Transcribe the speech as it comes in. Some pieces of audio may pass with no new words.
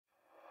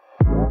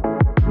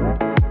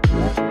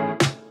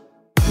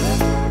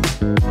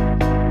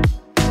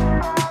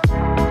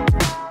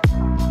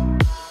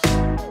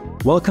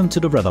Welcome to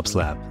the RevOps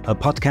Lab, a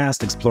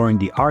podcast exploring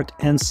the art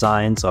and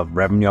science of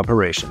revenue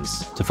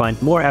operations. To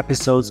find more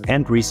episodes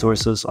and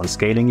resources on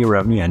scaling your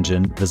revenue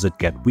engine, visit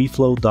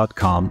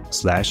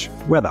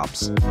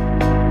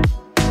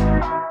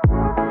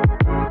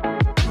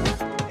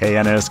getweflow.com/RevOps. Hey,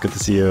 Anis, good to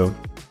see you.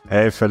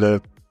 Hey,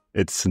 Philip.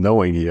 It's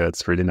snowing here.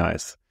 It's really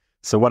nice.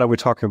 So what are we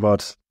talking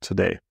about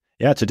today?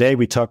 Yeah, today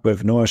we talk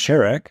with Noah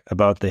Charak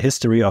about the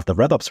history of the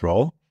RevOps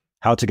role,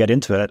 how to get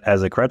into it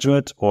as a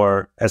graduate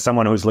or as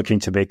someone who's looking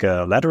to make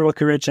a lateral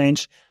career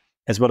change,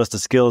 as well as the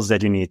skills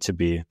that you need to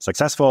be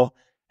successful,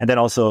 and then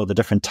also the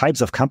different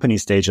types of company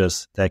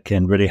stages that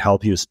can really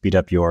help you speed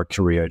up your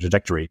career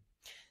trajectory.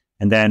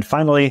 And then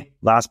finally,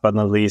 last but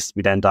not least,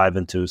 we then dive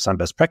into some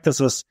best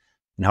practices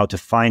and how to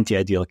find the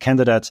ideal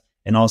candidate,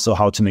 and also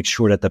how to make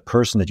sure that the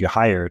person that you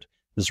hired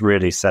is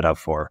really set up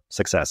for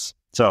success.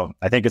 So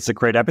I think it's a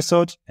great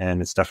episode,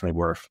 and it's definitely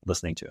worth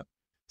listening to.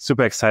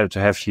 Super excited to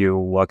have you.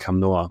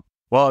 Welcome, Noah.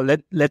 Well,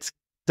 let's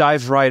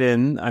dive right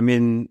in. I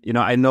mean,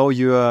 I know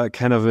you're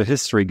kind of a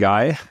history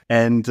guy,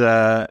 and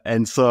so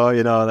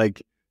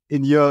like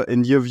in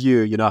your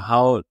view,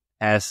 how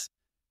has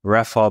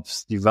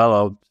RevOps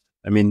developed?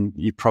 I mean,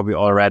 you probably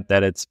all read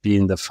that it's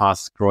been the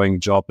fastest growing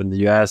job in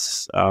the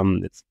US.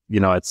 It's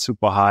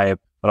super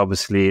hype, but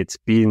obviously it's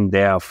been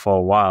there for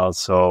a while.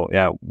 So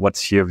yeah,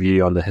 what's your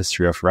view on the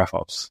history of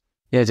RevOps?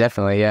 Yeah,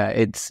 definitely. Yeah,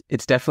 it's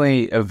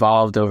definitely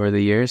evolved over the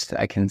years.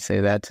 I can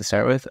say that to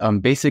start with.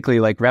 Basically,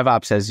 like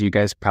RevOps, as you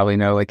guys probably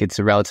know, like it's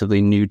a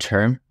relatively new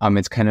term.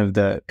 It's kind of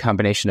the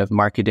combination of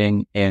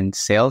marketing and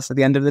sales at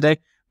the end of the day,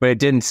 but it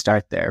didn't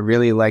start there.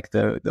 Really, like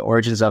the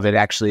origins of it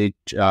actually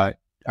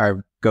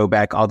go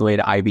back all the way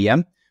to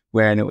IBM,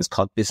 wherein it was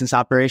called business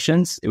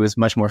operations. It was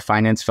much more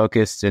finance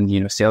focused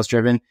and sales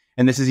driven.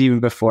 And this is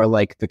even before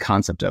like the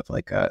concept of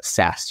like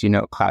SaaS,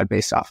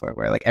 cloud-based software,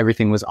 where like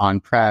everything was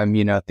on-prem.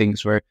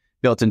 Things were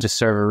built into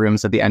server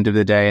rooms at the end of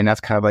the day. And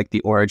that's kind of like the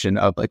origin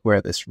of like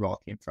where this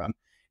role came from.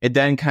 It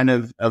then kind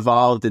of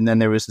evolved, and then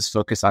there was this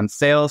focus on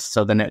sales.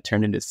 So then it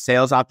turned into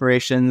sales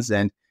operations.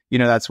 And,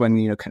 that's when,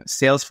 kind of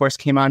Salesforce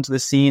came onto the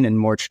scene and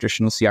more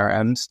traditional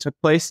CRMs took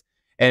place.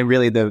 And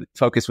really the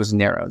focus was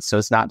narrowed. So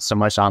it's not so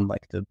much on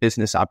like the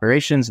business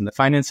operations and the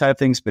finance side of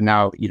things, but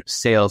now,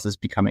 sales is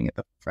becoming at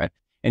the front.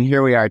 And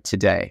here we are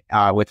today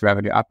with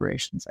revenue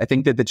operations. I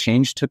think that the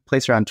change took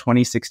place around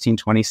 2016,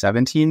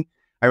 2017.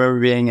 I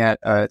remember being at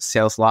a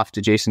Sales Loft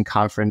adjacent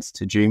conference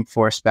to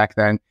Dreamforce back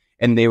then,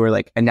 and they were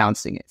like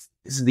announcing it.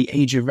 This is the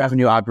age of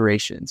revenue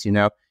operations,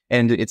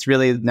 and it's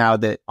really now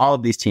that all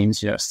of these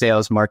teams,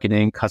 sales,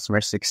 marketing,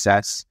 customer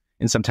success,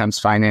 and sometimes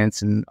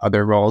finance and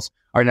other roles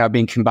are now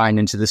being combined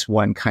into this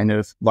one kind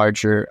of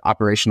larger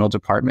operational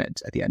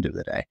department at the end of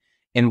the day.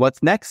 And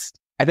what's next?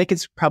 I think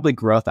it's probably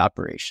growth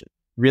operation.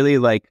 Really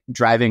like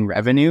driving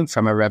revenue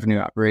from a revenue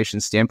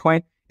operations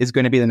standpoint is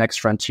going to be the next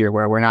frontier,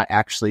 where we're not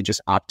actually just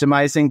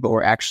optimizing, but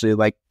we're actually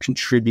like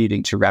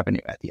contributing to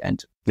revenue at the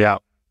end. Yeah,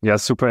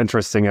 super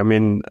interesting. I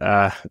mean,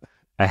 I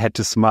had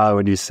to smile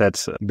when you said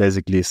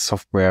basically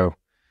software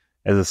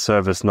as a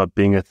service not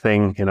being a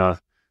thing.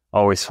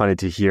 Always funny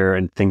to hear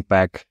and think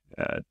back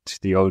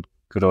to the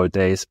good old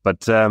days.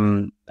 But I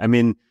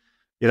mean,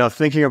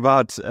 thinking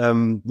about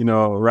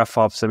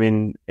RevOps, I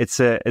mean, it's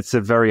a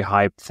very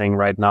hyped thing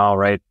right now,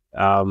 right?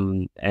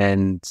 And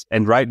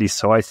rightly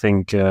so. I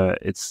think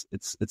it's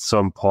so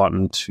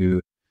important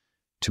to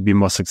be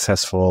more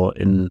successful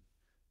in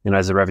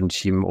as a revenue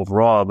team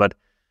overall. But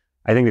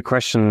I think the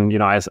question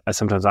I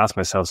sometimes ask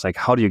myself is like,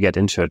 how do you get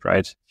into it,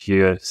 right? If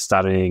you're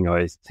studying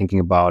or thinking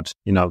about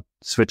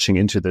switching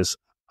into this,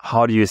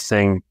 how do you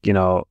think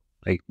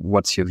like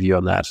what's your view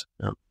on that?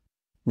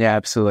 Yeah,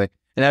 absolutely.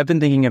 And I've been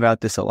thinking about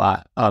this a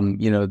lot.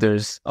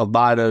 There's a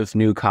lot of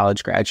new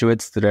college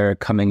graduates that are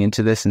coming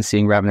into this and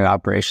seeing revenue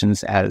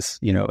operations as,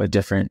 a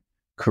different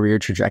career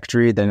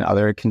trajectory than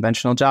other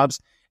conventional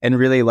jobs. And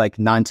really like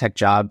non-tech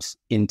jobs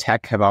in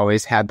tech have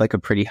always had like a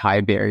pretty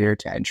high barrier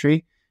to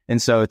entry.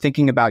 And so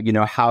thinking about,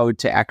 how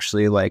to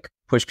actually like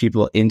push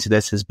people into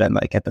this has been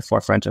like at the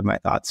forefront of my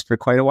thoughts for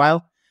quite a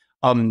while.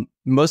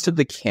 Most of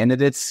the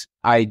candidates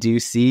I do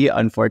see,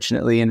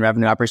 unfortunately, in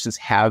revenue operations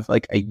have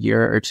like a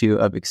year or two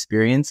of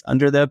experience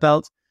under their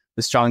belt.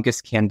 The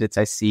strongest candidates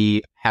I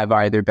see have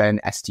either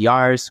been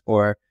SDRs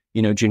or,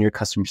 junior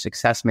customer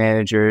success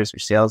managers or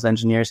sales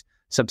engineers.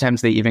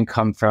 Sometimes they even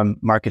come from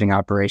marketing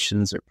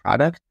operations or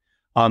product.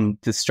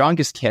 The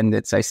strongest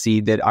candidates I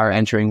see that are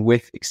entering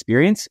with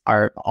experience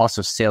are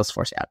also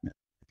Salesforce admin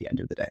at the end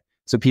of the day.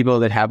 So people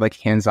that have like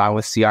hands-on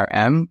with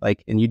CRM,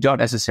 and you don't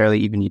necessarily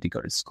even need to go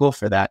to school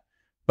for that.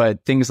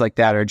 But things like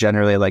that are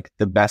generally like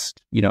the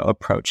best,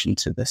 approach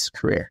into this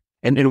career.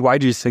 And why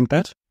do you think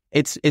that?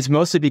 It's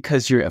mostly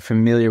because you're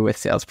familiar with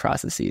sales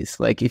processes.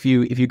 Like if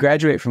you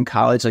graduate from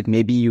college, like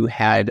maybe you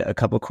had a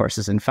couple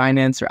courses in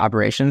finance or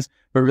operations,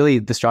 but really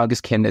the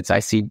strongest candidates I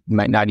see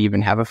might not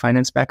even have a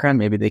finance background.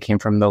 Maybe they came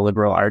from the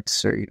liberal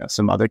arts or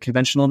some other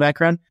conventional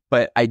background.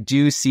 But I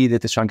do see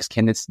that the strongest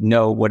candidates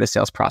know what a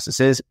sales process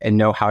is and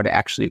know how to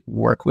actually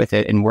work with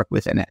it and work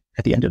within it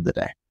at the end of the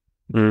day.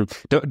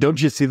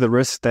 Don't you see the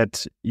risk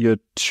that you're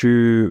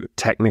too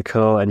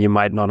technical and you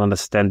might not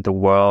understand the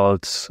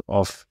world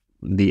of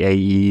the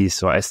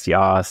AEs or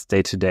SDRs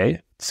day to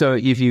day? So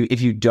if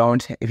you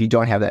don't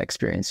have that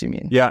experience, you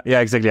mean? Yeah,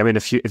 exactly. I mean,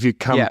 if you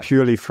come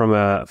purely from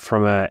a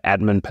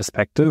admin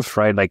perspective,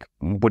 right? Like,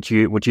 would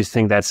you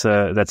think that's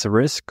a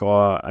risk,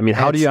 or I mean,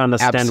 how do you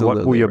understand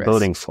who you're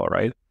building for,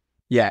 right?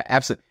 Yeah,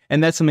 absolutely.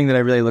 And that's something that I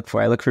really look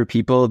for. I look for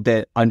people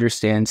that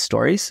understand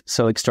stories.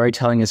 So like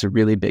storytelling is a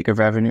really big of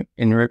revenue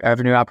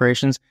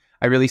operations.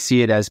 I really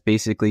see it as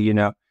basically,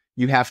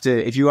 you have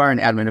to, if you are an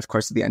admin, of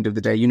course, at the end of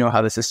the day, you know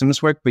how the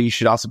systems work, but you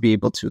should also be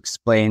able to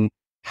explain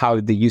how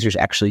the users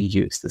actually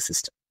use the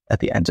system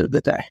at the end of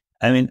the day.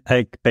 I mean,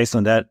 based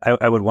on that,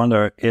 I would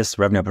wonder, is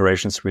revenue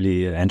operations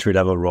really an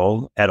entry-level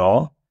role at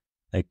all?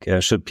 Like,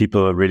 should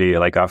people really,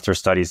 like, after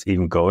studies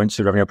even go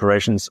into revenue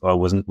operations, or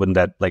wouldn't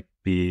that like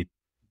be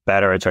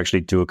better to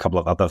actually do a couple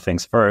of other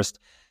things first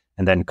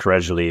and then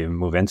gradually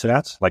move into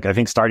that? Like, I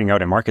think starting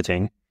out in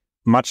marketing,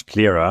 much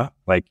clearer.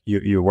 Like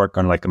you work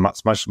on like a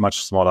much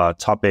smaller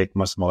topic,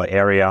 much smaller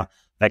area,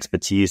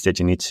 expertise that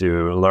you need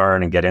to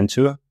learn and get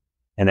into.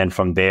 And then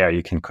from there,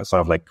 you can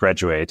sort of like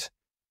graduate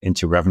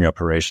into revenue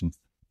operations.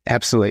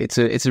 Absolutely.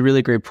 It's a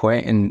really great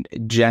point. And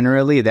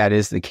generally that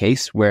is the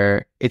case,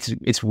 where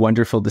it's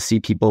wonderful to see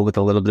people with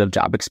a little bit of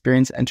job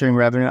experience entering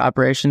revenue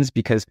operations,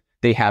 because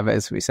they have,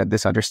 as we said,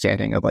 this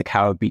understanding of like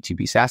how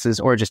B2B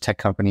SaaSes or just tech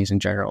companies in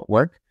general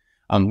work.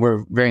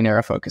 We're very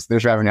narrow focused.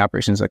 There's revenue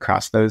operations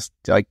across those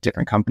like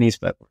different companies,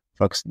 but we're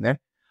focused in there.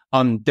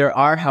 There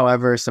are,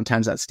 however,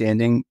 sometimes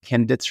outstanding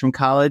candidates from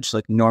college.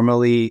 Like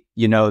normally,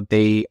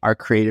 they are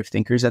creative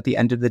thinkers at the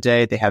end of the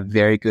day. They have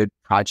very good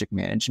project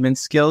management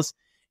skills,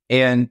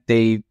 and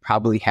they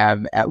probably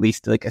have at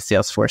least like a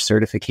Salesforce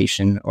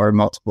certification or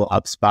multiple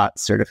HubSpot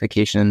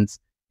certifications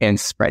and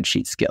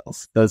spreadsheet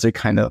skills. Those are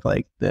kind of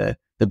like the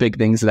big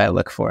things that I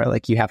look for.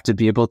 Like you have to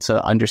be able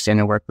to understand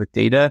and work with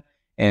data,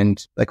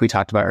 and like we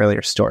talked about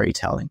earlier,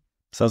 storytelling.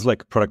 Sounds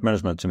like product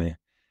management to me.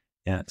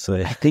 Yeah. So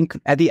I think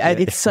at the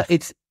end,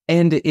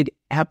 and it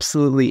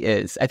absolutely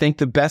is. I think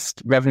the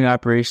best revenue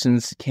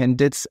operations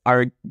candidates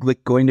are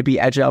like going to be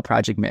agile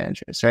project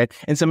managers, right?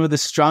 And some of the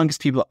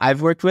strongest people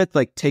I've worked with,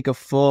 like take a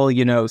full,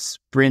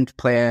 sprint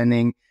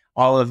planning,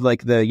 all of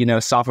like the,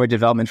 software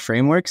development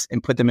frameworks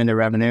and put them into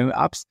revenue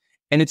ops.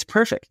 And it's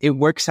perfect. It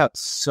works out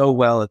so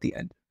well at the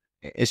end.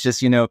 It's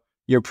just,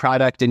 your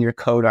product and your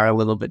code are a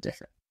little bit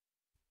different.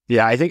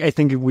 Yeah, I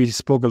think we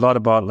spoke a lot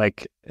about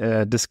like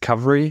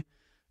discovery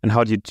and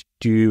how do you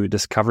do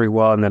discovery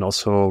well, and then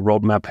also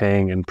road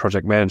mapping and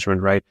project management,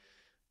 right?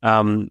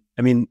 I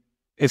mean,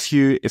 if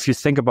you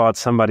think about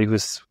somebody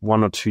who's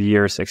 1 or 2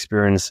 years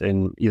experience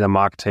in either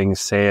marketing,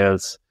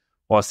 sales,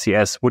 or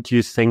CS, would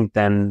you think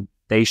then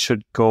they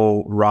should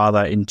go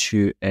rather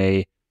into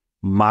a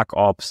mark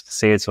ops,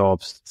 sales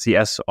ops,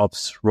 CS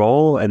ops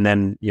role, and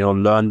then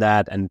learn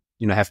that and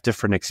have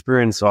different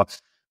experience, or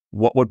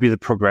what would be the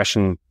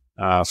progression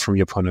from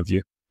your point of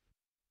view?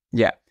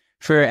 Yeah.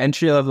 For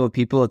entry-level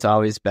people, it's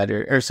always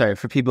better,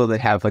 for people that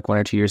have like 1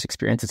 or 2 years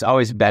experience, it's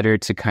always better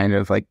to kind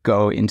of like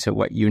go into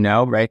what you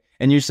know, right?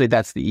 And usually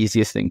that's the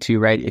easiest thing too,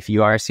 right? If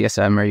you are a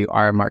CSM or you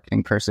are a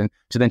marketing person,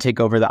 to then take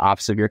over the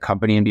ops of your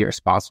company and be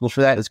responsible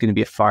for that is going to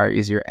be a far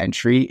easier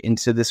entry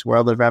into this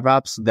world of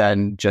RevOps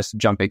than just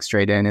jumping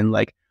straight in and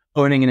like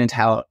owning an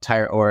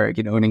entire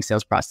org, owning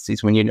sales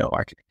processes when you know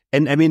marketing.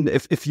 And I mean,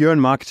 if you're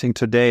in marketing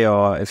today,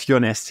 or if you're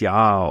an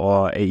SDR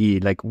or AE,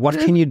 like what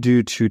can you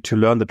do to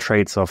learn the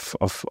traits of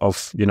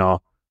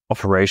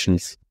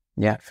operations?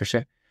 Yeah, for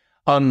sure.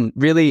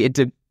 Really,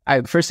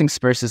 first things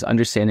first is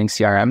understanding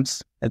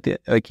CRMs.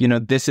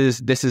 This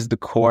is the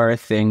core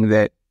thing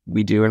that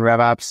we do in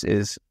RevOps,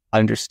 is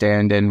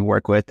understand and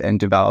work with and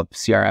develop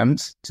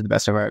CRMs to the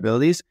best of our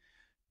abilities.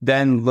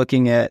 Then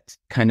looking at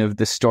kind of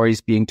the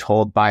stories being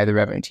told by the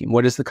revenue team.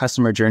 What does the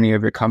customer journey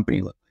of your company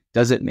look like?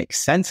 Does it make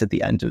sense at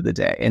the end of the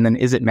day? And then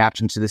is it mapped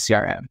into the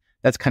CRM?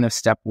 That's kind of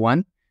step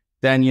one.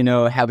 Then,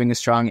 having a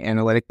strong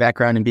analytic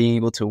background and being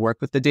able to work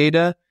with the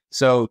data.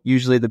 So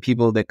usually the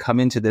people that come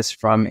into this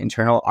from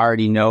internal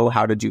already know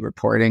how to do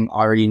reporting,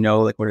 already know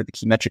like what are the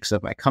key metrics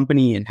of my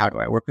company and how do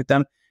I work with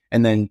them?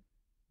 And then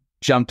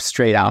jump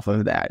straight off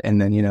of that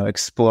and then,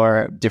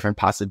 explore different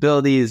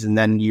possibilities. And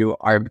then you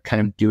are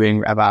kind of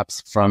doing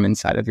RevOps from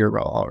inside of your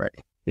role already.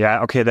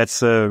 Yeah, okay,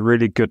 that's a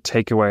really good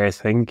takeaway, I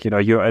think.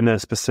 You're in a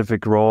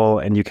specific role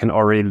and you can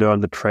already learn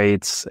the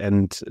traits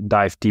and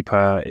dive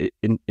deeper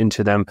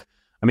into them.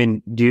 I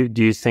mean, do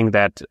you think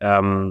that,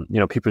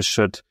 people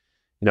should,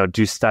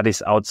 do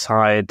studies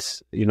outside,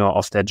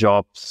 of their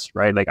jobs,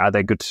 right? Like, are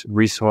there good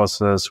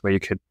resources where you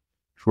could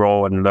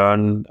grow and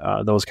learn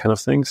those kind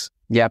of things?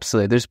 Yeah,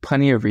 absolutely. There's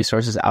plenty of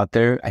resources out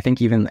there. I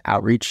think even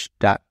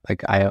Outreach.io,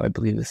 I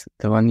believe is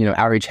the one.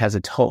 Outreach has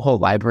a whole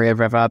library of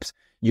RevOps.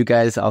 You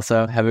guys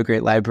also have a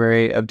great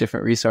library of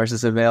different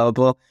resources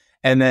available.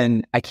 And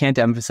then I can't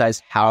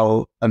emphasize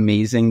how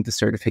amazing the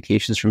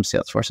certifications from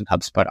Salesforce and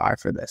HubSpot are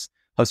for this.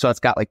 HubSpot's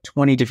got like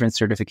 20 different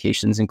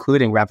certifications,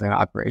 including revenue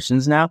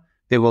operations now,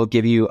 that will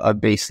give you a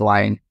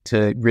baseline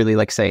to really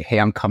like say,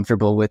 hey, I'm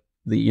comfortable with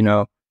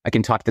the, I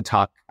can talk the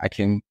talk. I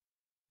can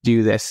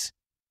do this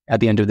at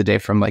the end of the day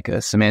from like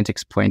a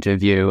semantics point of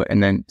view.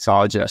 And then it's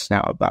all just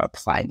now about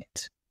applying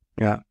it.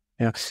 Yeah.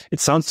 Yeah. It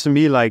sounds to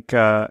me like,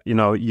 you're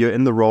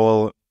in the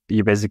role,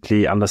 you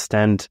basically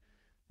understand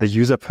the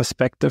user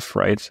perspective,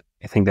 right?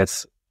 I think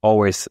that's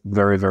always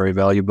very, very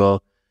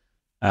valuable.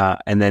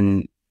 And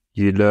then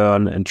you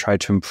learn and try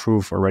to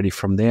improve already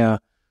from there.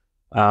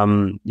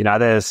 Are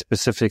there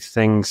specific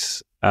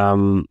things,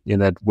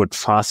 that would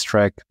fast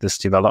track this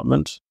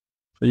development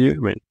for you? I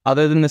mean,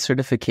 other than the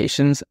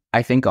certifications,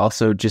 I think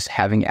also just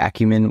having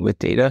acumen with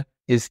data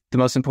is the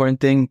most important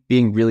thing.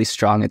 Being really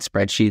strong at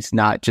spreadsheets,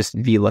 not just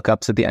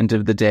VLOOKUPs at the end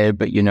of the day,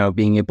 but,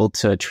 being able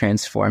to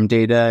transform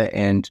data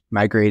and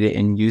migrate it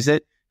and use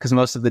it. Because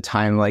most of the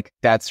time, like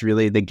that's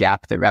really the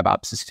gap that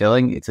RevOps is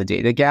filling. It's a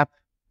data gap,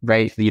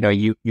 right?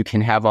 You can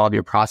have all of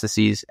your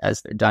processes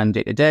as they're done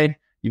day to day.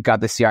 You've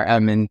got the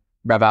CRM, and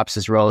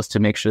RevOps' role is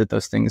to make sure that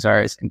those things are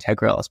as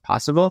integral as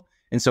possible.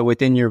 And so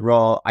within your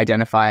role,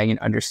 identifying and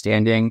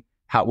understanding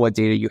what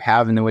data you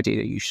have and then what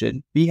data you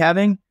should be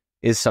having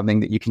is something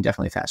that you can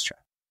definitely fast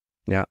track.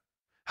 Yeah.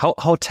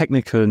 How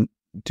technical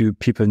do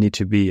people need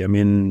to be? I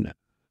mean,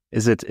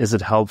 is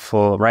it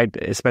helpful, right?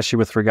 Especially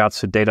with regards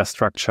to data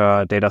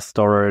structure, data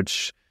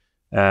storage,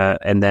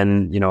 and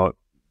then,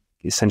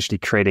 essentially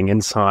creating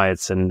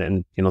insights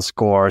and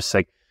scores.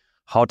 Like,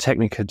 how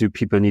technical do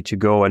people need to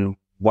go, and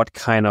what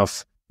kind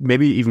of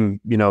maybe even,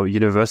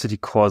 university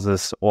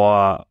courses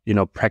or,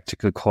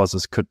 practical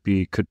courses could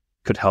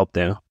help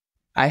there?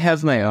 I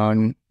have my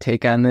own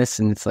take on this,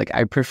 and it's like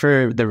I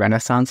prefer the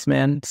Renaissance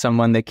man,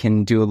 someone that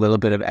can do a little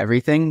bit of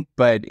everything.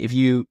 But if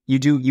you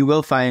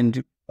will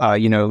find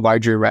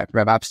larger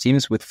RevOps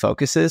teams with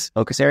focus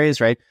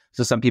areas, right?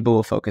 So some people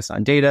will focus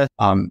on data,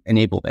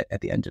 enablement at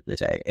the end of the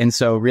day, and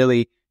so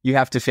really you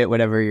have to fit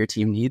whatever your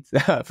team needs,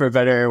 for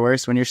better or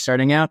worse, when you're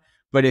starting out.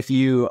 But if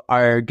you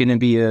are going to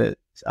be a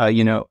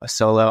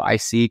solo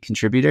IC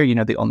contributor,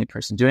 the only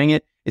person doing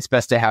it, it's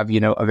best to have,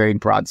 a very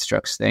broad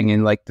strokes thing.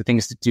 And like the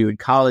things to do in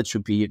college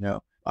would be,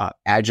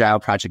 agile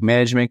project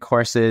management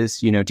courses,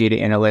 data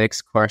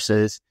analytics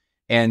courses,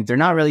 and they're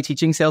not really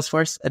teaching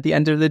Salesforce at the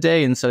end of the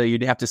day. And so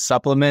you'd have to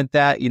supplement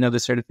that, the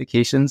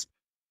certifications.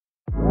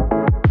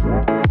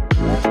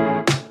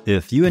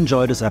 If you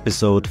enjoyed this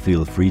episode,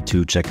 feel free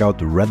to check out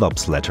the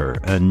RevOps Letter,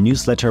 a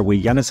newsletter where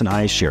Yannis and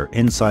I share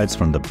insights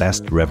from the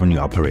best revenue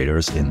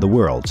operators in the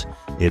world.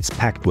 It's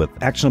packed with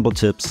actionable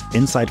tips,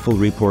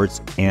 insightful reports,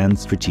 and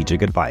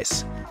strategic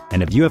advice.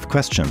 And if you have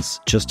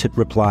questions, just hit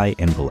reply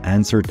and we'll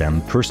answer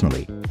them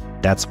personally.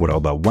 That's what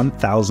over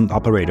 1,000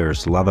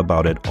 operators love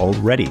about it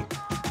already.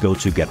 Go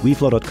to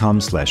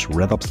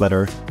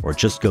getweflow.com/RevOpsLetter or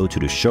just go to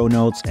the show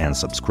notes and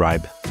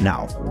subscribe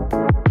now.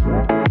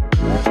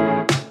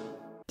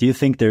 Do you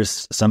think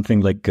there's something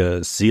like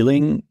a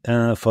ceiling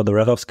for the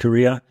RevOps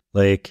career?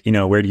 Like,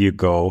 where do you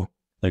go?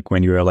 Like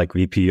when you're like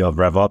VP of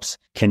RevOps,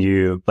 do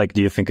you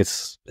think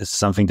it's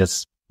something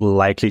that's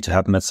likely to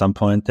happen at some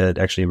point, that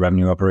actually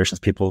revenue operations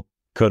people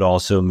could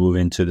also move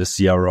into the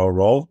CRO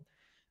role?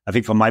 I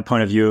think from my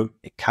point of view,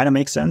 it kind of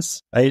makes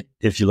sense, right?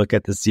 If you look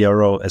at the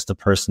CRO as the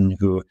person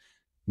who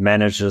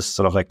manages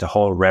sort of like the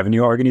whole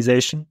revenue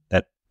organization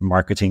that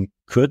marketing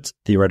could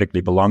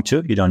theoretically belong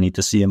to. You don't need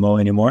the CMO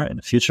anymore in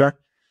the future.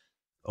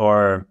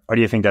 Or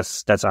do you think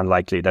that's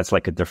unlikely? That's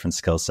like a different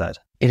skill set.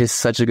 It is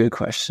such a good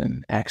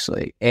question,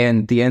 actually.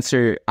 And the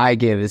answer I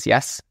give is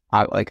yes.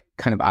 Like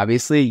kind of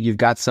obviously, you've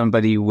got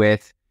somebody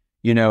with,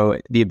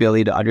 the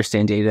ability to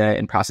understand data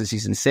and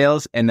processes and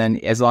sales. And then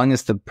as long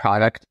as the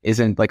product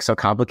isn't like so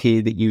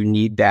complicated that you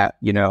need that,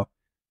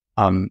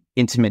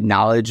 intimate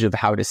knowledge of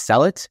how to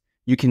sell it,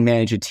 you can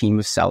manage a team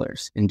of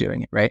sellers in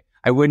doing it, right?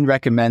 I wouldn't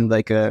recommend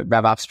like a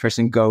RevOps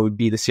person go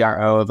be the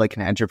CRO of like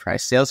an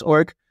enterprise sales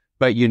org.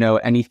 But,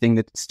 anything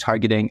that's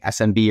targeting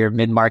SMB or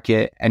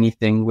mid-market,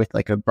 anything with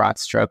like a broad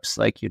strokes,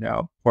 like,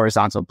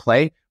 horizontal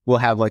play will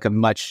have like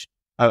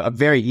a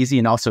very easy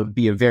and also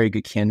be a very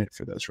good candidate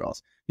for those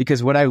roles.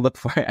 Because what I look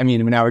for,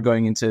 now we're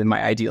going into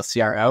my ideal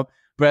CRO,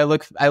 but I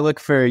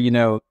look for,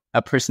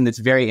 a person that's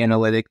very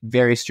analytic,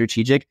 very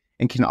strategic,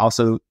 and can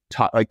also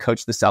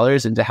coach the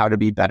sellers into how to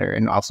be better,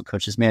 and also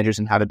coach his managers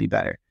in how to be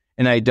better.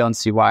 And I don't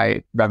see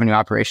why revenue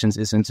operations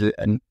isn't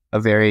a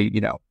very,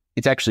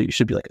 it's actually, it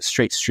should be like a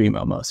straight stream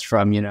almost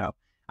from,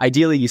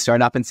 ideally you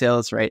start up in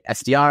sales, right?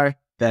 SDR,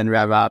 then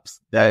RevOps,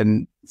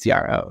 then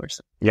CRO or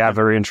something. Yeah,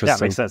 very interesting.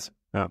 Yeah, makes sense.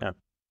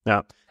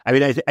 Yeah.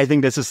 I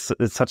think this is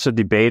such a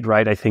debate,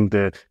 right? I think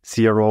the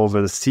CRO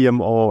versus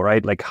CMO,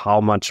 right? Like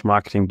how much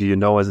marketing do you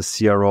know as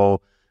a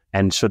CRO?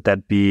 And should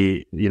that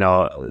be,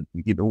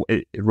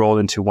 roll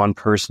into one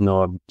person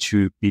or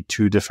to be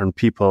two different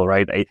people,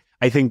 right?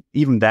 I think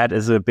even that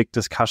is a big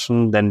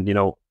discussion. Then,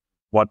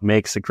 what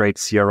makes a great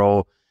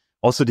CRO?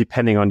 Also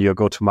depending on your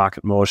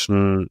go-to-market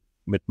motion,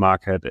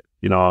 mid-market,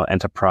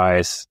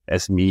 enterprise,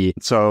 SME.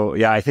 So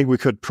yeah, I think we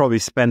could probably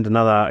spend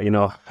another,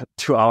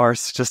 2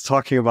 hours just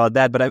talking about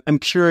that. But I'm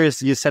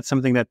curious, you said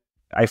something that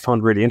I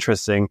found really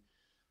interesting.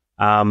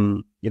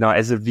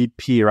 As a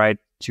VP, right,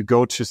 to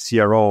go to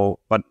CRO,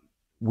 but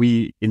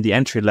we in the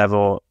entry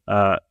level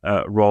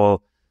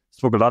role,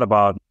 spoke a lot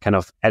about kind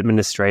of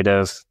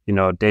administrative,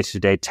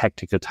 day-to-day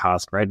tactical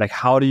tasks, right? Like,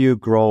 how do you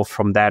grow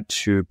from that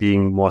to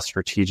being more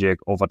strategic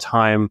over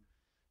time?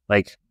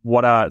 Like,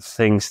 what are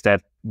things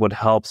that would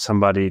help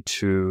somebody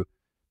to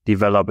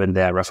develop in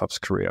their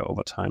RevOps career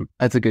over time?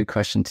 That's a good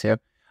question too.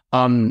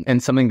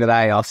 And something that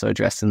I also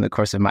addressed in the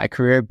course of my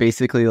career,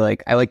 basically,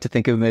 like, I like to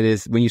think of it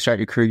as when you start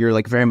your career, you're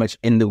like very much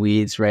in the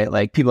weeds, right?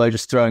 Like, people are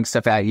just throwing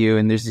stuff at you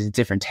and there's these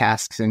different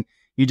tasks and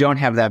you don't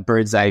have that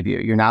bird's eye view.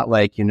 You're not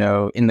like, in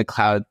the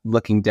cloud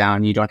looking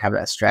down, you don't have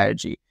that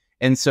strategy.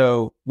 And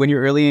so when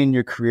you're early in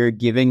your career,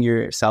 giving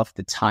yourself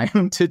the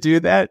time to do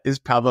that is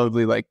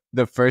probably like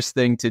the first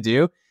thing to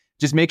do.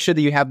 Just make sure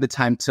that you have the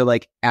time to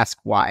like ask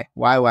why?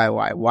 Why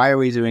are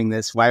we doing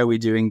this? Why are we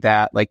doing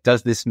that? Like,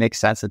 does this make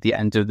sense at the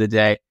end of the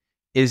day?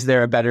 Is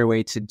there a better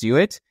way to do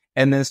it?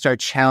 And then start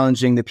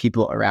challenging the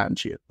people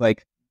around you.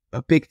 Like,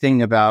 a big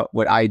thing about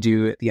what I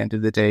do at the end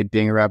of the day,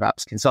 being a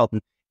RevOps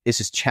consultant, is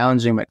just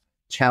challenging my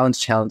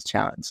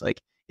challenge. Like,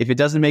 if it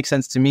doesn't make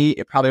sense to me,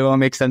 it probably won't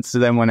make sense to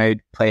them when I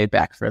play it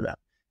back for them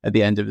at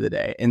the end of the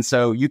day. And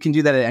so you can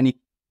do that at any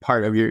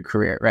part of your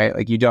career, right?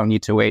 Like, you don't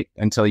need to wait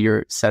until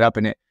you're set up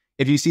in it.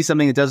 If you see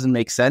something that doesn't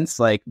make sense,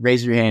 like,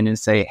 raise your hand and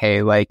say,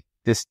 hey, like,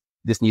 this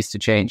needs to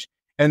change.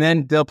 And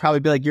then they'll probably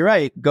be like, you're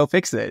right, go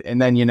fix it.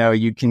 And then,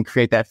 you can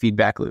create that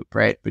feedback loop,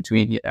 right?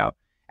 Between,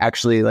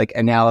 actually like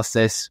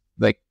analysis,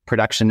 like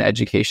production,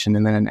 education,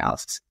 and then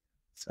analysis.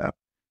 So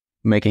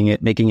making it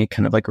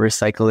kind of like a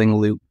recycling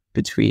loop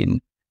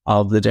between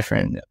all of the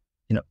different,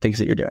 things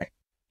that you're doing.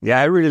 Yeah,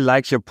 I really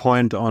like your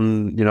point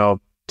on,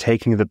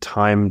 taking the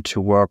time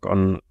to work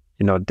on,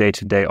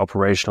 day-to-day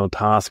operational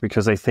tasks,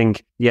 because I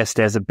think, yes,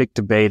 there's a big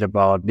debate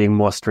about being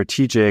more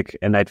strategic,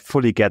 and I'd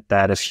fully get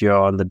that if you're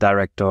on the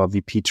director or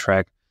VP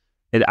track.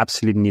 It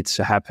absolutely needs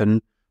to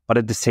happen. But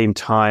at the same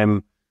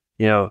time,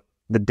 the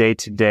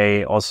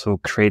day-to-day also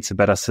creates a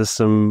better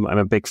system. I'm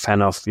a big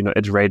fan of,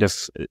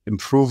 iterative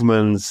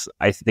improvements.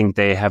 I think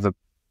they have a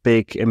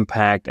big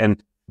impact,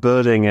 and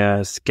building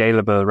a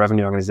scalable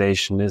revenue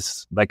organization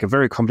is like a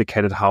very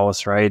complicated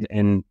house, right?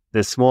 And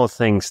the small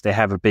things, they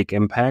have a big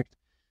impact.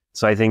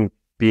 So I think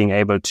being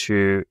able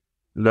to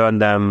learn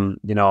them,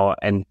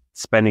 and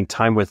spending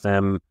time with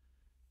them,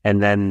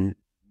 and then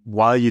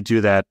while you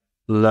do that,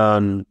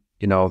 learn,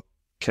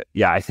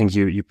 I think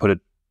you put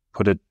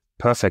it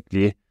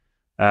perfectly,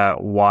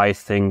 why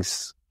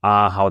things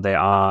are how they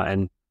are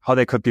and how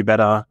they could be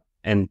better,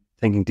 and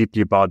thinking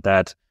deeply about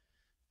that.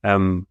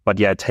 But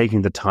yeah,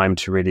 taking the time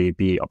to really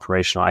be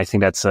operational, I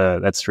think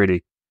that's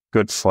really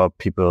good for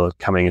people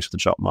coming into the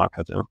job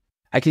market.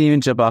 I can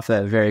even jump off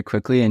that very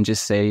quickly and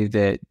just say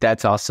that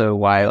that's also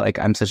why, like,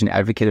 I'm such an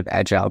advocate of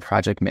agile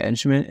project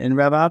management in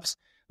RevOps.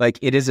 Like,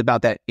 it is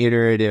about that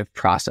iterative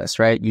process,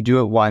 right? You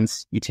do it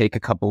once, you take a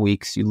couple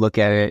weeks, you look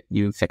at it,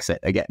 you fix it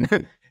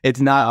again.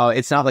 It's not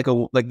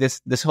like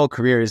this whole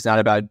career is not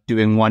about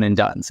doing one and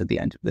dones at the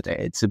end of the day.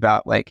 It's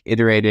about like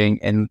iterating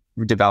and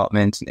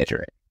development and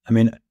iterate. I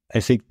mean, I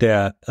think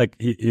that, like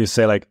you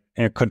say, like,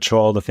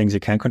 control the things you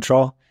can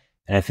control.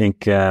 And I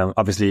think,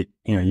 obviously,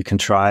 you can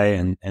try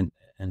and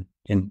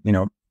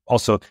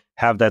also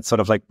have that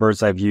sort of like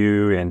bird's eye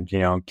view and,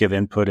 give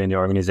input in the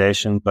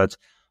organization. But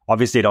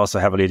obviously it also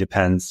heavily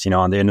depends,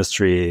 on the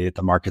industry,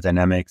 the market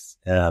dynamics,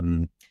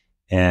 and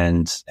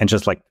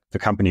just like the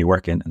company you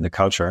work in and the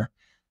culture.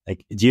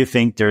 Like, do you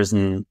think there's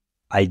an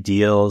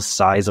ideal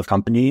size of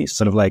company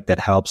sort of like that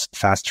helps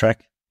fast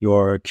track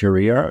your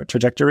career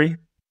trajectory?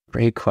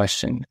 Great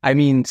question. I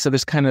mean, so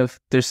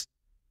there's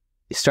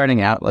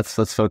starting out,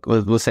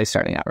 we'll say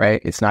starting out,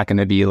 right? It's not going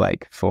to be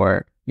like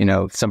for,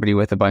 somebody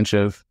with a bunch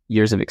of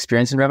years of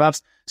experience in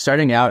RevOps.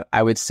 Starting out,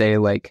 I would say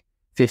like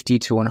 50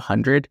 to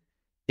 100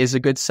 is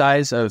a good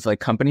size of like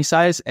company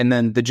size. And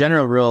then the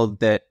general rule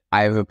that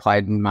I've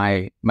applied in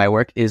my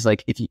work is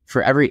like,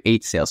 for every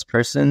 8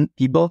 salesperson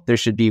people, there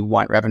should be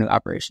 1 revenue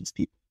operations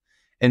people.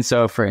 And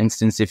so, for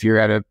instance, if you're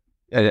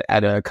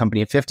at a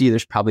company of 50,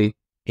 there's probably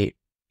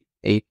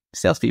 8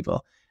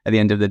 salespeople at the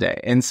end of the day.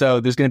 And so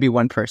there's going to be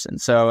 1 person.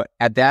 So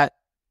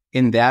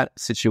in that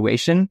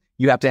situation,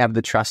 you have to have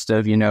the trust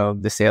of,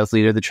 the sales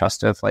leader, the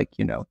trust of like,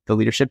 the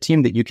leadership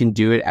team that you can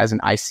do it as an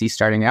IC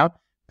starting out.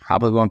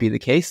 Probably won't be the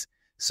case.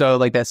 So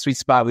like that sweet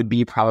spot would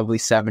be probably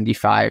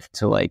 75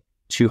 to like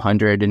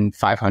 200 and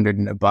 500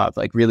 and above.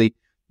 Like really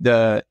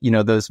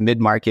those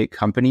mid-market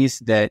companies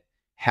that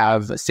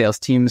have sales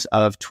teams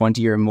of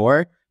 20 or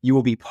more, you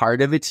will be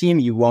part of a team.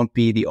 You won't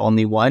be the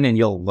only one, and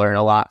you'll learn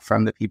a lot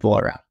from the people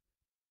around.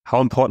 How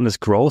important is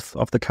growth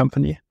of the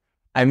company?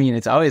 I mean,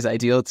 it's always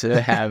ideal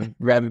to have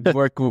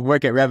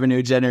work at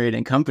revenue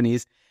generating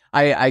companies.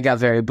 I got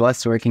very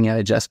blessed working at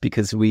it just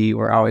because we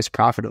were always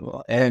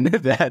profitable. And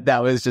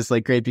that was just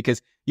like great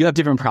because you have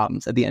different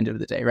problems at the end of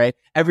the day, right?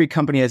 Every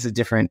company has a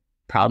different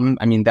problem.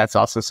 I mean, that's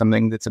also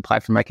something that's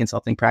applied for my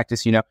consulting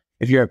practice.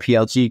 If you're a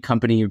PLG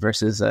company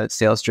versus a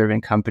sales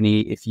driven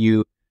company, if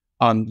you,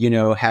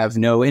 have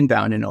no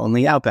inbound and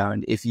only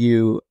outbound, if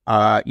you,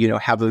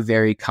 have a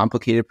very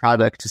complicated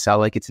product to sell,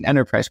 like it's an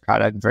enterprise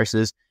product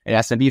versus an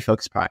SMB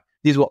focused product,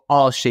 these will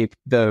all shape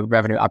the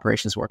revenue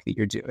operations work that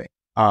you're doing.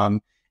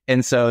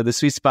 And so the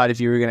sweet spot, if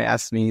you were going to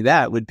ask me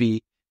that, would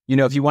be,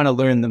 if you want to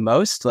learn the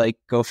most, like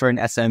go for an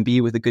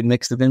SMB with a good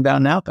mix of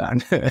inbound and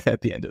outbound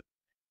at the end of it.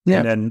 Yeah.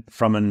 And then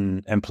from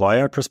an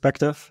employer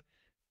perspective,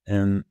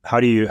 how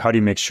do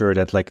you make sure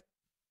that like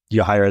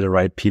you hire the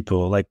right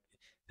people? Like,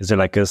 is there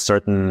like a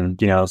certain,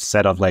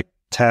 set of like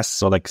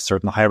tests or like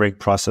certain hiring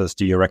process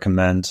do you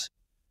recommend?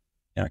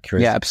 Yeah,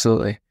 curious. Yeah,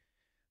 absolutely.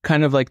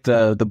 Kind of like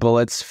the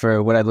bullets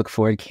for what I look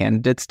for in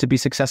candidates to be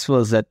successful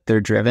is that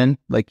they're driven.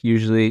 Like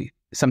usually,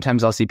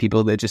 sometimes I'll see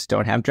people that just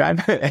don't have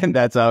drive, and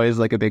that's always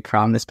like a big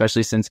problem,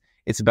 especially since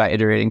it's about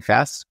iterating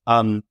fast.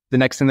 The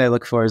next thing that I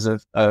look for is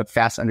a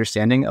fast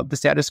understanding of the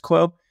status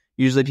quo.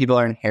 Usually people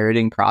are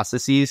inheriting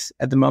processes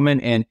at the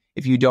moment, and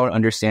if you don't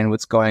understand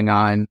what's going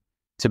on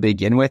to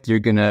begin with, you're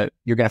gonna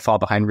fall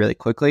behind really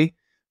quickly.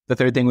 The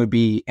third thing would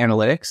be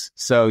analytics.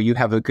 So you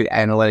have a good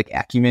analytic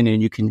acumen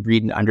and you can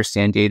read and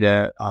understand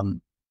data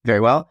very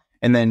well.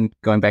 And then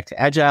going back to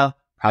agile,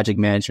 project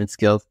management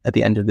skills at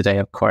the end of the day,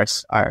 of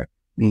course, are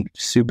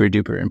super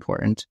duper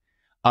important.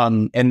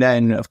 And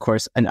then, of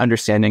course, an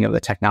understanding of the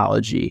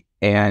technology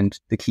and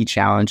the key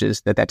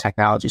challenges that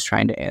technology is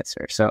trying to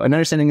answer. So an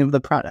understanding of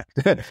the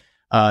product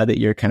that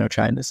you're kind of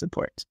trying to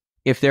support.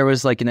 If there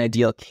was like an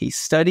ideal case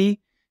study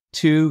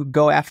to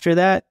go after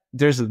that,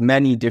 there's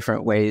many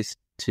different ways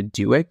to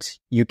do it.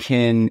 You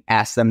can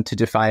ask them to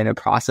define a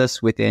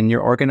process within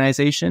your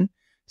organization.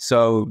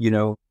 So,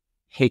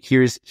 hey,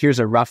 here's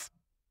a rough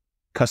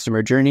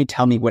customer journey.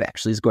 Tell me what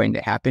actually is going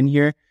to happen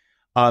here.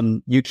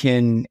 You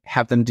can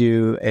have them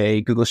do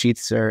a Google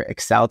Sheets or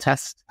Excel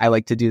test. I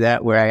like to do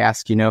that where I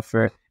ask,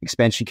 for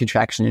expansion,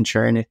 contraction, and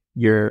churn if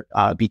you're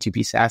a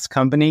B2B SaaS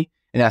company,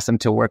 and ask them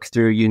to work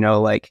through,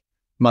 like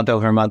month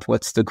over month,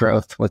 what's the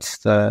growth, what's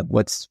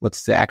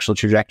the actual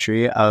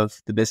trajectory of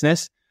the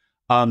business.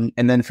 And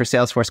then for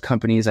Salesforce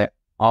companies, I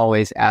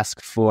always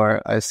ask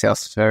for a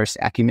Salesforce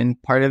acumen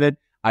part of it.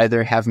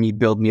 Either have me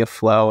build me a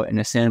flow in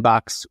a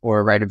sandbox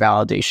or write a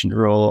validation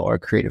rule or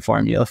create a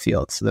formula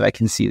field so that I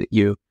can see that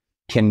you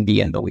can be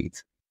in the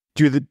weeds.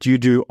 Do you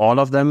do all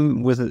of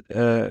them with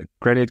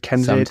graded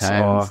candidates?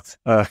 Sometimes.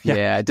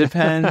 Yeah,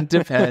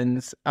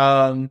 depends.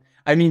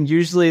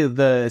 Usually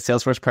the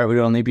Salesforce part would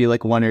only be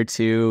like one or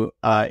two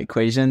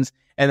equations.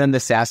 And then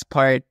the SaaS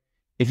part,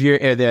 if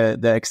you're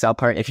the Excel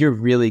part, if you're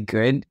really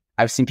good,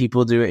 I've seen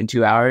people do it in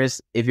 2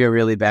 hours. If you're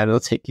really bad, it'll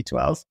take you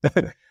 12.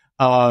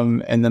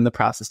 And then the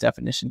process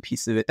definition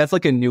piece of it. That's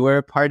like a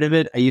newer part of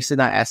it. I used to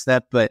not ask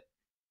that, but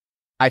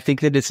I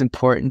think that it's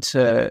important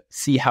to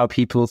see how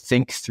people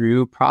think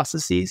through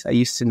processes. I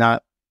used to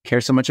not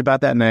care so much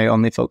about that, and I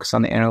only focus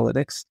on the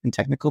analytics and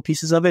technical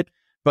pieces of it.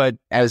 But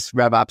as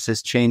RevOps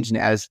has changed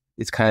and as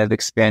it's kind of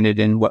expanded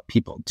in what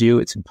people do,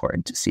 it's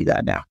important to see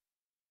that now.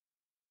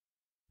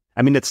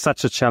 I mean, it's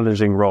such a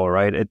challenging role,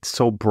 right? It's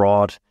so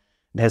broad.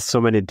 It has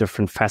so many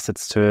different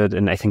facets to it.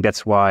 And I think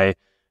that's why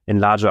in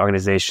larger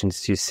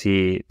organizations, you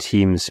see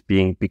teams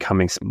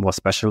becoming more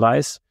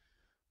specialized.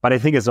 But I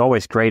think it's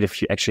always great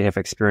if you actually have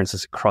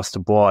experiences across the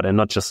board and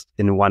not just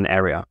in one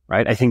area,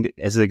 right? I think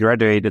as a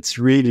graduate, it's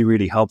really,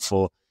 really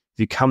helpful if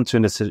you come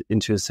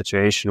into a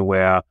situation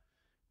where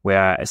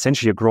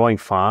essentially you're growing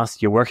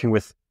fast, you're working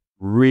with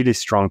really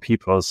strong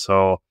people.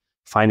 So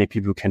finding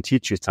people who can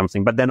teach you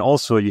something, but then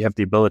also you have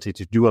the ability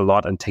to do a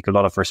lot and take a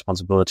lot of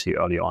responsibility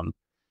early on.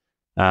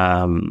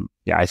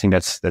 I think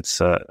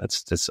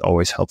that's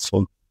always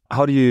helpful.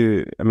 How do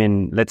you,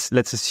 let's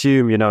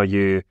assume,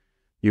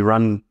 you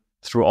run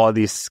through all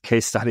these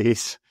case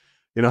studies,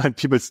 and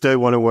people still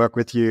want to work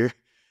with you.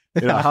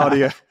 How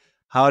do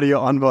you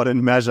onboard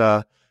and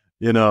measure,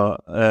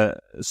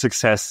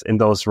 success in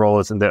those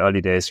roles in the early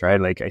days, right?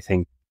 Like, I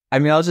think,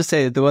 I'll just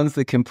say that the ones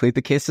that complete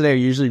the case study are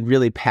usually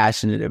really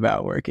passionate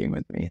about working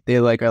with me. They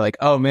are like,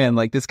 oh man,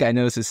 like this guy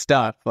knows his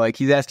stuff. Like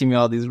he's asking me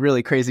all these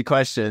really crazy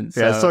questions.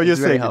 So you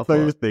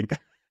think.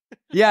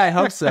 Yeah, I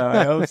hope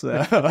so.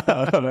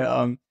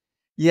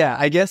 Yeah,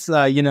 I guess,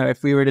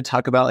 if we were to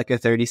talk about like a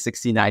 30,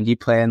 60, 90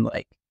 plan,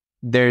 like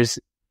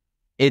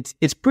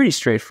it's pretty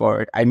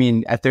straightforward.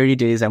 At 30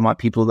 days, I want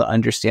people to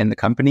understand the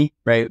company,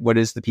 right? What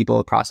is the people,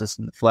 the process,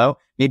 and the flow?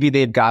 Maybe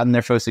they've gotten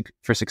their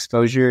first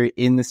exposure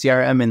in the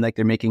CRM and like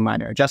they're making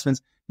minor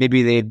adjustments.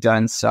 Maybe they've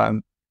done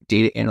some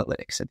data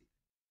analytics.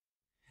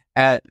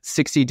 At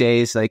 60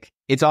 days, like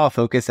it's all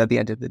focused at the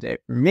end of the day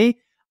for me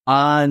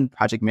on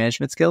project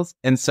management skills.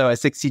 And so at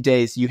 60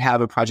 days, you have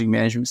a project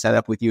management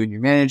setup with you and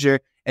your manager,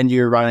 and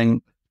you're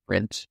running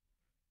sprint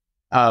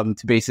to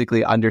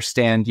basically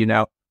understand,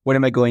 what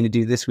am I going to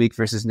do this week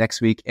versus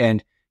next week?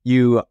 And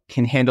you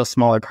can handle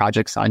smaller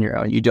projects on your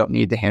own. You don't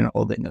need the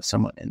hand-holding of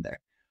someone in there.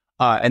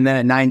 And then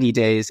at 90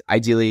 days,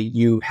 ideally,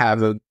 you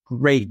have a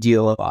great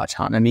deal of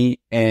autonomy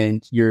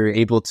and you're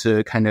able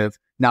to kind of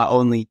not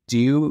only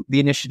do the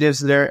initiatives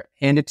that are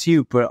handed to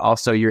you, but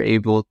also you're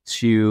able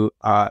to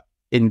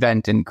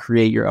invent and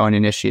create your own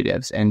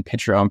initiatives and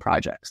pitch your own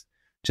projects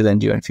to then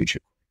do in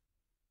future.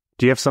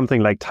 Do you have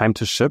something like time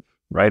to ship,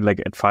 right? Like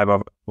at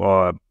Fiverr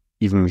or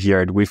even here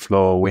at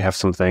WeFlow, we have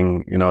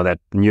something, that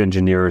new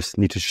engineers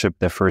need to ship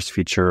their first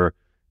feature and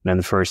then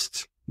the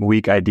first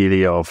week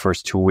ideally, or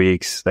first 2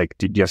 weeks? Like,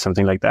 do you have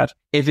something like that?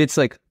 If it's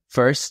like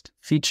first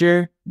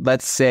feature,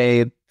 let's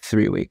say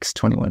 3 weeks,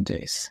 21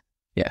 days.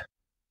 Yeah,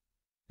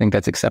 I think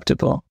that's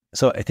acceptable.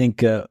 So I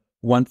think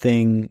one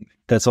thing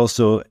that's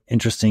also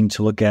interesting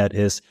to look at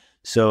is,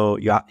 so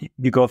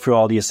you go through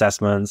all the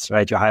assessments,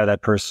 right? You hire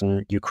that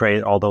person, you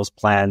create all those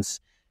plans,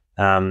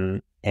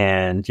 and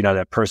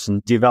that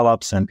person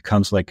develops and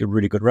becomes like a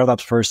really good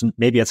RevOps person.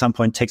 Maybe at some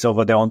point takes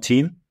over their own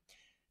team.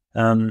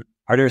 Are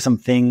there some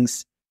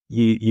things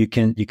you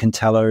can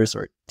tell us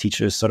or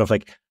teach us, sort of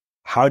like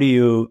how do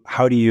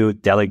you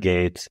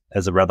delegate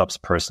as a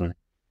RevOps person?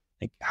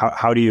 Like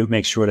how do you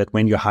make sure that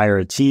when you hire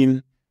a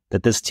team,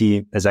 that this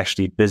team is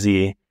actually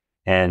busy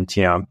and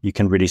you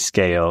can really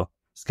scale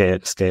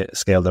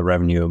the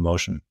revenue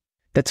motion?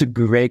 That's a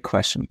great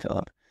question,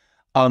 Philip.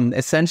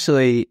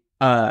 Essentially,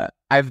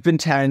 I've been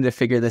trying to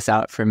figure this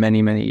out for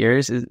many, many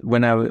years.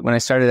 When I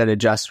started at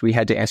Adjust, we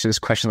had to answer this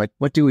question like,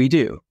 what do we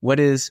do? What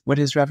is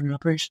revenue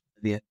operations?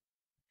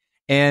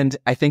 And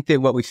I think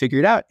that what we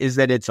figured out is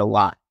that it's a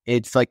lot.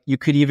 It's like you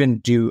could even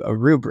do a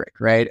rubric,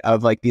 right?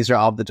 Of like, these are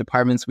all the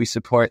departments we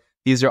support.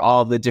 These are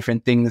all the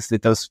different things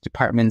that those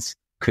departments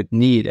could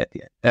need at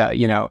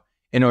the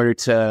in order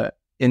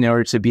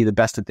to be the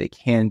best that they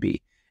can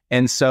be.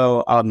 And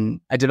so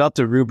I developed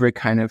a rubric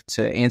kind of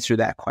to answer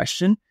that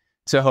question,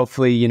 to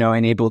hopefully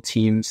enable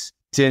teams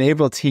to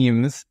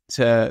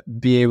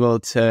be able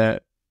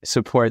to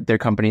support their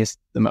companies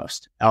the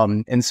most.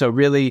 And so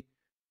really,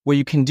 what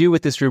you can do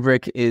with this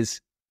rubric is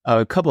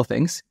a couple of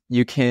things.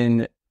 You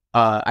can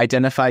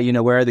identify,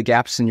 where are the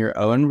gaps in your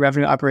own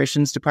revenue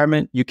operations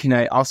department. You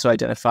can also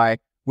identify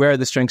where are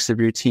the strengths of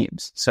your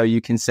teams. So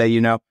you can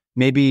say,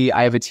 maybe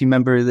I have a team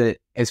member that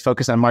is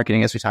focused on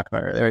marketing, as we talked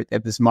about earlier. They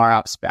have this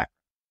MarOps background.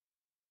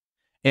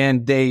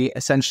 And they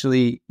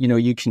essentially,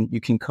 you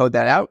can code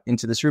that out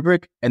into this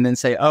rubric and then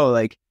say, oh,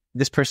 like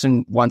this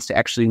person wants to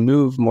actually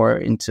move more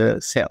into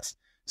sales.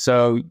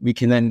 So we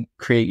can then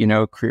create,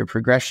 career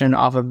progression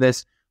off of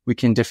this. We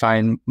can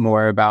define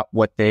more about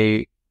what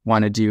they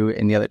want to do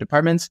in the other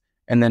departments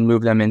and then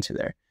move them into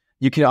there.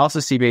 You can also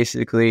see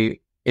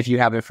basically, if you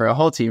have it for a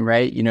whole team,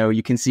 right?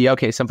 You can see,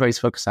 okay, somebody's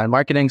focused on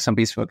marketing,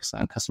 somebody's focused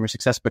on customer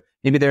success, but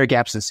maybe there are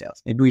gaps in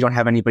sales. Maybe we don't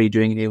have anybody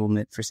doing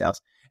enablement for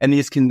sales. And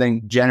these can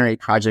then generate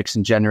projects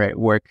and generate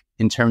work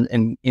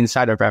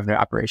inside of revenue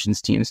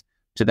operations teams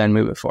to then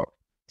move it forward.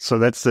 So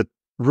that's the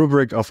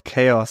rubric of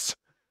chaos,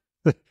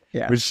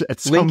 yeah. Which at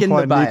some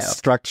point needs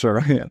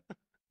structure.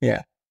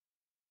 Yeah.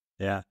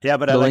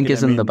 But the link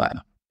is in the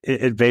bio.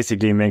 It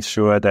basically makes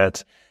sure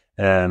that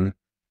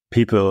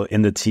people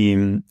in the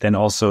team then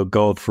also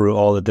go through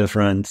all the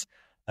different,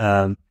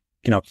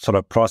 sort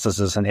of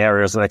processes and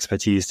areas of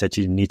expertise that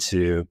you need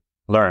to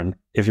learn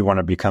if you want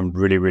to become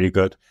really, really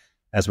good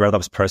as a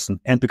RevOps person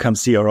and become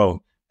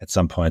CRO at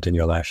some point in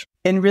your life.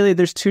 And really,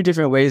 there's two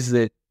different ways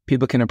that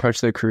people can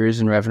approach their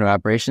careers in revenue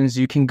operations.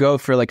 You can go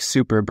for like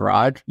super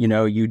broad,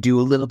 you do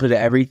a little bit of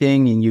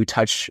everything and you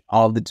touch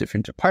all the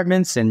different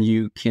departments and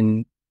you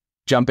can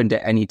jump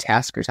into any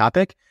task or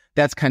topic.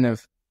 That's kind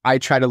of, I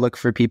try to look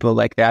for people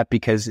like that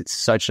because it's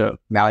such a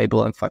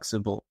malleable and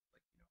flexible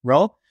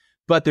role.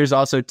 But there's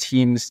also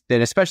teams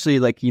that, especially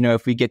like,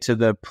 if we get to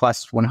the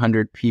plus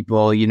 100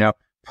 people,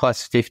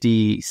 plus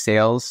 50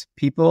 sales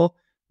people,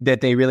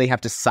 that they really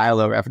have to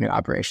silo revenue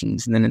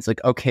operations. And then it's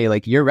like, okay,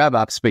 like you're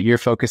RevOps, but you're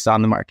focused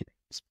on the marketing.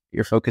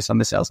 You're focused on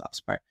the sales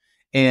ops part.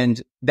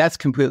 And that's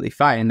completely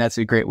fine. And that's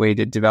a great way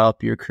to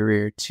develop your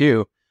career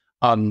too.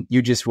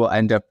 You just will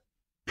end up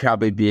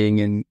probably being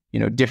in,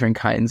 different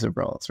kinds of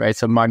roles, right?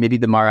 So maybe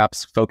the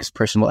MarOps focused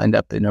person will end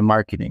up in a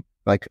marketing,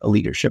 like a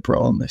leadership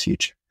role in the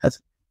future.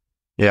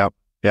 Yeah.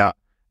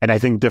 And I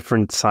think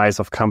different size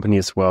of company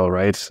as well,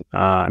 right?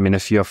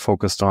 If you're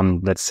focused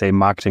on, let's say,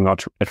 marketing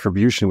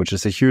attribution, which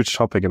is a huge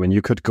topic,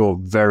 you could go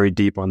very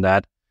deep on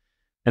that.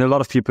 And a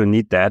lot of people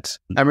need that.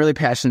 I'm really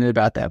passionate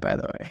about that, by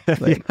the way.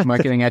 Like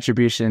marketing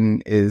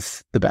attribution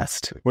is the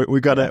best.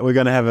 We're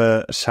gonna have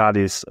a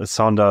Charlie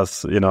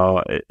Saunders,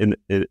 in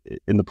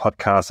the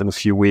podcast in a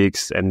few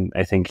weeks, and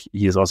I think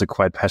he is also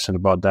quite passionate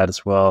about that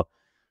as well.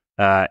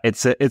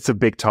 It's a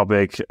big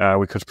topic.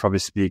 We could probably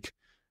speak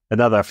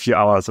another few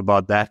hours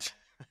about that.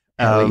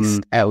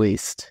 At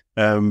least.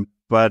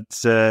 But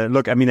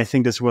look, I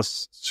think this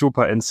was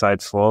super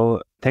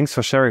insightful. Thanks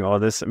for sharing all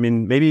this.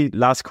 Maybe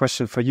last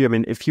question for you.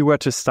 If you were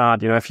to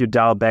start, if you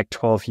dial back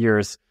 12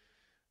 years,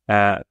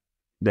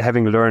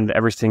 having learned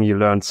everything you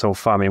learned so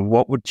far,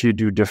 what would you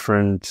do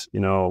different?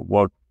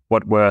 What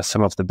were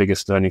some of the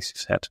biggest learnings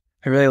you've had?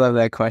 I really love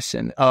that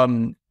question.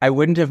 I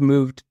wouldn't have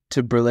moved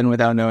to Berlin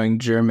without knowing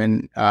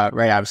German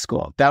right out of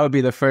school. That would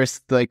be the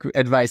first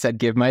advice I'd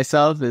give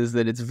myself, is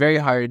that it's very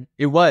hard.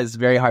 It was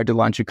very hard to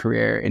launch a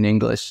career in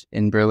English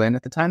in Berlin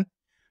at the time.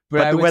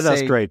 But the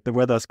weather's great. The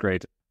weather's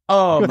great.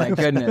 Oh my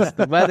goodness.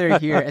 The weather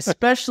here,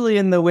 especially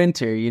in the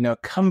winter,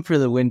 come for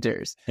the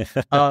winters.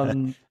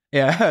 The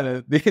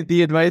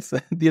advice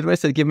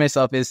I'd give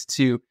myself is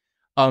to,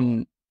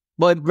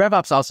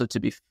 RevOps also, to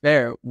be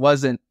fair,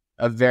 wasn't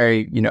a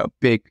very,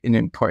 big and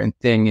important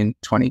thing in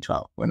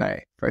 2012 when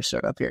I first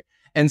showed up here.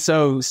 And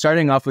so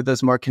starting off with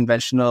those more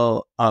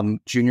conventional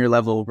junior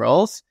level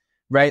roles,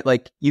 right?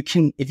 Like you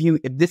can,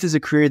 if this is a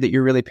career that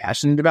you're really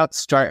passionate about,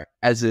 start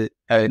as an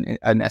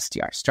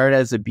SDR, start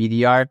as a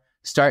BDR,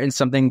 start in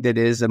something that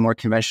is a more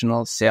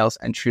conventional sales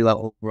entry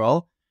level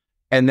role,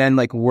 and then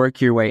like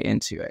work your way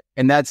into it.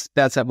 And that's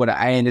what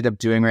I ended up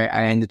doing, right?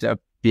 I ended up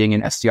being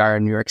an SDR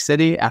in New York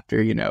City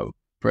after,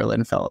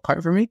 Berlin fell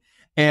apart for me.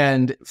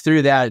 And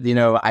through that,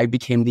 I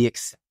became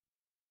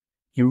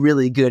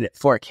really good at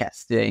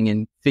forecasting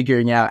and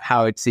figuring out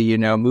how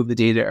to, move the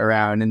data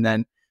around. And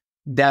then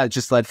that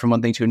just led from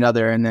one thing to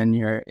another. And then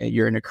you're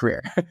in a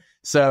career.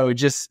 So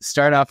just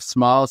start off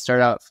small,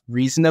 start off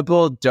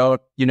reasonable.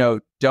 Don't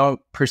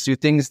pursue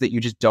things that you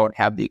just don't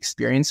have the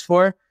experience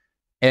for,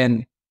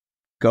 and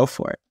go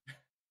for it.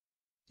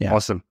 Yeah.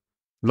 Awesome.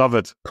 Love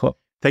it. Cool.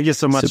 Thank you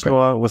so much,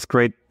 Noah. It was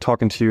great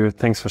talking to you.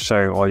 Thanks for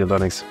sharing all your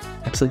learnings.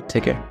 Absolutely.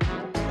 Take care.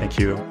 Thank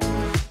you.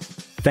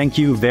 Thank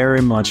you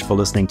very much for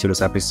listening to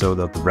this episode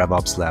of the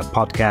RevOps Lab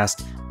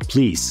podcast.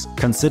 Please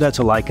consider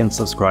to like and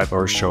subscribe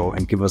our show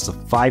and give us a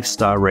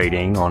 5-star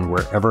rating on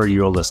wherever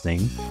you're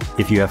listening.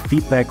 If you have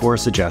feedback or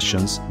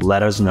suggestions,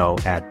 let us know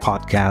at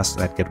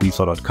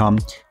podcast@getreflow.com.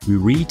 We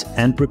read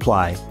and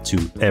reply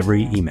to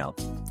every email.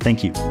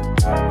 Thank you.